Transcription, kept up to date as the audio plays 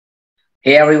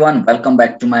Hey everyone, welcome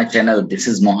back to my channel. This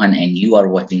is Mohan and you are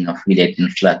watching Affiliate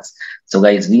Influx. So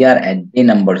guys, we are at day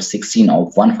number 16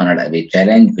 of 100 Away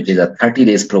Challenge, which is a 30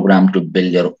 days program to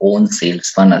build your own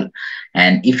sales funnel.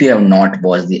 And if you have not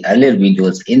watched the earlier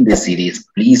videos in this series,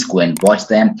 please go and watch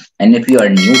them. And if you are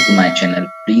new to my channel,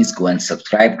 please go and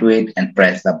subscribe to it and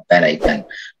press the bell icon.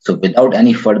 So without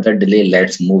any further delay,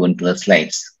 let's move into the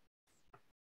slides.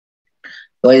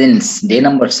 So in day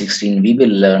number 16, we will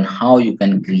learn how you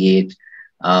can create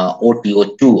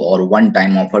OTO2 or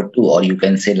one-time offer 2, or you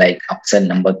can say like upsell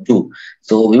number 2.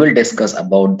 So we will discuss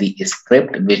about the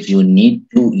script which you need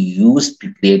to use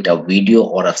to create a video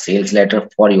or a sales letter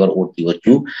for your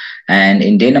OTO2. And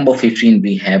in day number 15,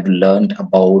 we have learned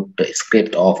about the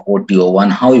script of OTO1,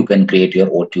 how you can create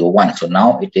your OTO1. So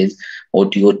now it is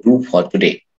OTO2 for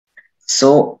today.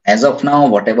 So as of now,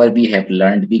 whatever we have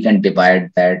learned, we can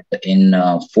divide that in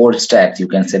 4 steps. You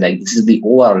can say like this is the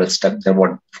overall structure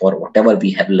for whatever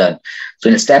we have learned. So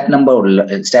in step number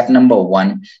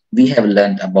 1, we have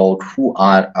learned about who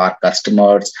are our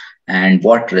customers and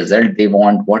what result they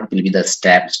want. What will be the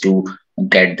steps to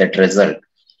get that result?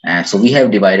 So we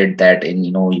have divided that in,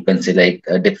 you can say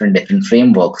like different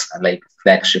frameworks like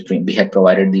flagship. We have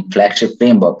provided the flagship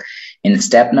framework. In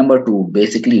step number 2,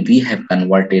 basically we have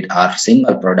converted our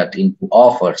single product into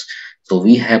offers. So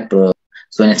we have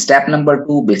so in step number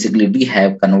 2, basically we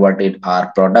have converted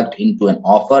our product into an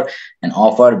offer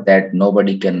that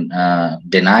nobody can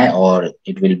deny, or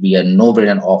it will be a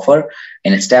no-brainer offer.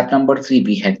 In step number 3,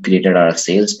 we have created our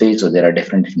sales page. So there are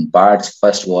different parts.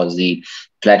 First was the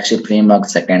flagship framework.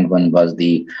 Second one was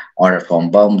the order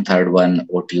form bump. Third one,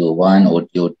 OTO1,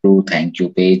 OTO2, thank you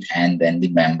page, and then the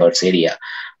members area.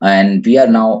 And we are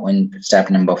now in step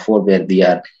number 4, where we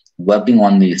are working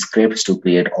on the scripts to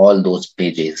create all those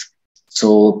pages.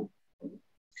 So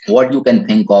what you can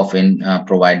think of in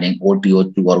providing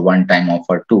OTO2 or one-time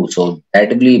offer 2. So that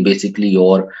will be basically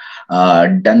your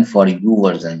done for you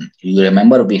version. You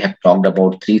remember we have talked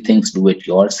about 3 things: do it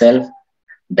yourself,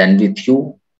 done with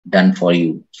you, done for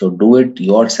you. So do it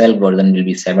yourself version will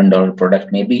be $7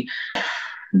 product, maybe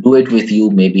do it with you,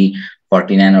 maybe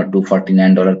 49 or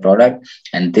 $249 product,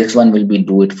 and this one will be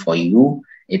do it for you,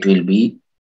 it will be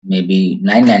maybe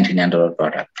 $999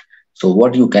 product. So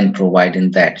what you can provide in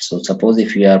that? So suppose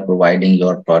if you are providing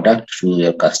your product to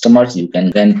your customers, you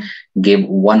can give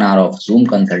 1 hour of Zoom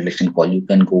consultation call. You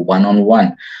can go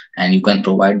one-on-one, and you can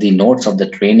provide the notes of the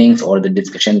trainings or the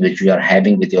discussion which you are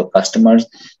having with your customers.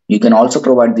 You can also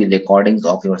provide the recordings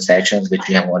of your sessions which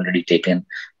you have already taken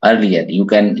earlier. You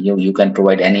can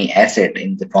provide any asset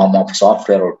in the form of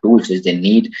software or tools which they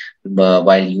need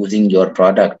while using your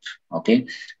product. Okay,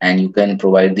 and you can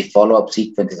provide the follow-up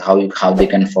sequences, how they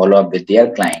can follow up with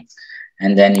their clients,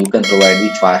 and then you can provide the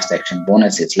fast action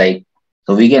bonuses. Like,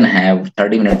 so we can have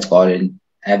 30 minutes call in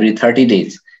every 30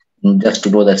 days just to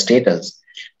know the status.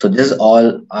 So this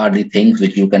all are the things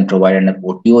which you can provide in an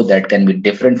OTO that can be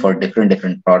different for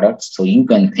different products. So you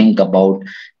can think about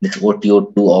this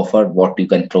OTO2 offer, what you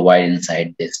can provide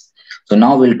inside this. So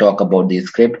now we'll talk about the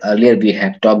script. Earlier we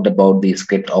have talked about the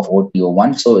script of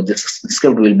OTO1. So this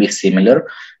script will be similar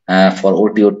for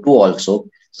OTO2 also.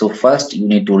 So first you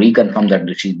need to reconfirm that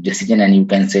decision, and you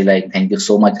can say like, thank you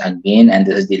so much again, and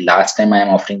this is the last time I am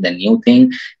offering the new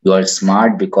thing. You are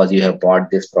smart because you have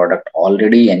bought this product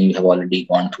already and you have already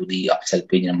gone through the upsell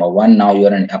page number 1. Now you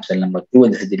are in upsell number 2,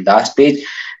 and this is the last page.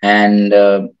 And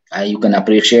you can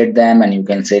appreciate them, and you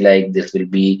can say like, this will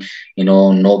be,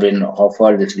 no-brainer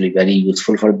offer, this will be very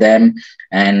useful for them.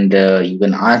 And you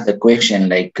can ask the question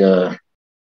like,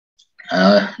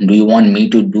 do you want me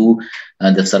to do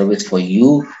the service for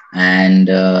you? And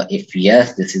if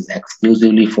yes, this is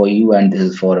exclusively for you, and this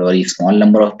is for a very small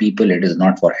number of people, it is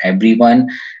not for everyone.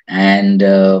 And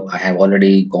I have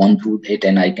already gone through it,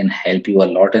 and I can help you a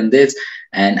lot in this,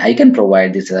 and I can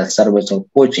provide this as a service of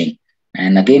coaching.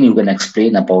 And again, you can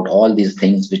explain about all these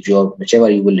things whichever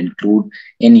you will include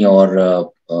in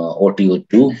your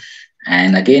OTO2.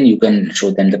 And again, you can show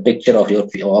them the picture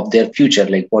of their future,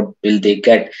 like what will they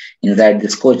get inside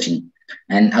this coaching.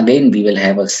 And again, we will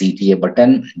have a CTA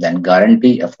button. Then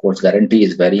guarantee, of course, guarantee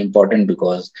is very important,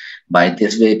 because by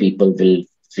this way people will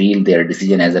feel their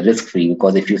decision as a risk free.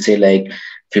 Because if you say like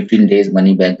 15 days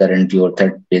money back guarantee or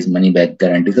 30 days money back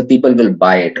guarantee, so people will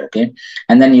buy it. Okay,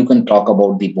 and then you can talk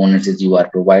about the bonuses you are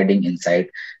providing inside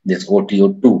this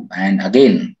OTO2. And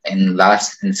again,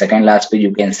 in second last page,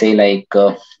 you can say like,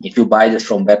 if you buy this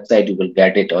from website, you will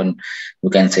get it on, you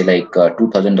can say like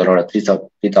 $2,000 or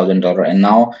 $3,000, and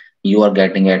now you are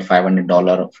getting it $500,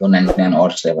 $499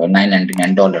 or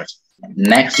 $999.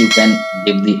 Next, you can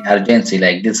give the urgency,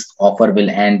 like this offer will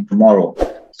end tomorrow,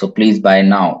 so please buy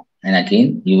now. and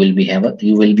again you will be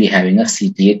having a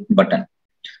CTA button.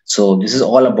 So this is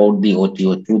all about the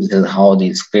OTO2. This is how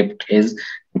the script is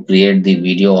to create the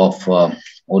video of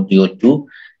OTO2.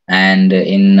 And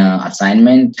in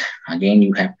assignment, again,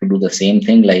 you have to do the same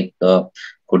thing, like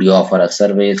could you offer a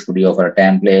service, could you offer a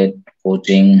template,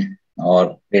 coaching,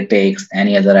 or critics,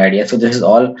 any other idea. So this is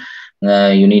all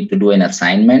you need to do in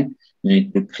assignment. You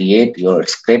need to create your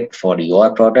script for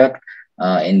your product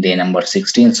in day number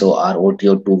 16. So our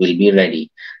OTO2 will be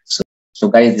ready. So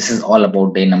guys, this is all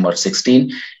about day number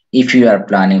 16. If you are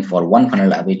planning for one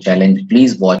funnel away challenge,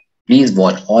 please watch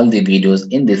all the videos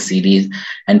in this series,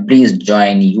 and please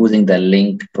join using the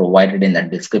link provided in the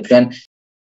description.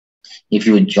 If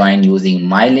you join using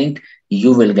my link,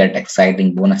 you will get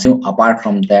exciting bonus. Apart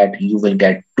from that, you will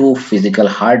get 2 physical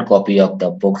hard copy of the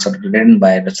books written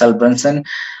by Russell Brunson.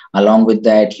 Along with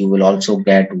that, you will also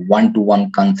get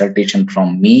one-to-one consultation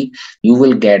from me. You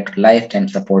will get lifetime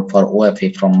support for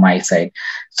OFA from my side.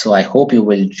 So I hope you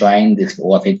will join this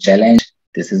OFA challenge.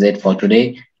 This is it for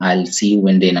today. I'll see you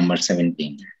in day number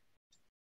 17.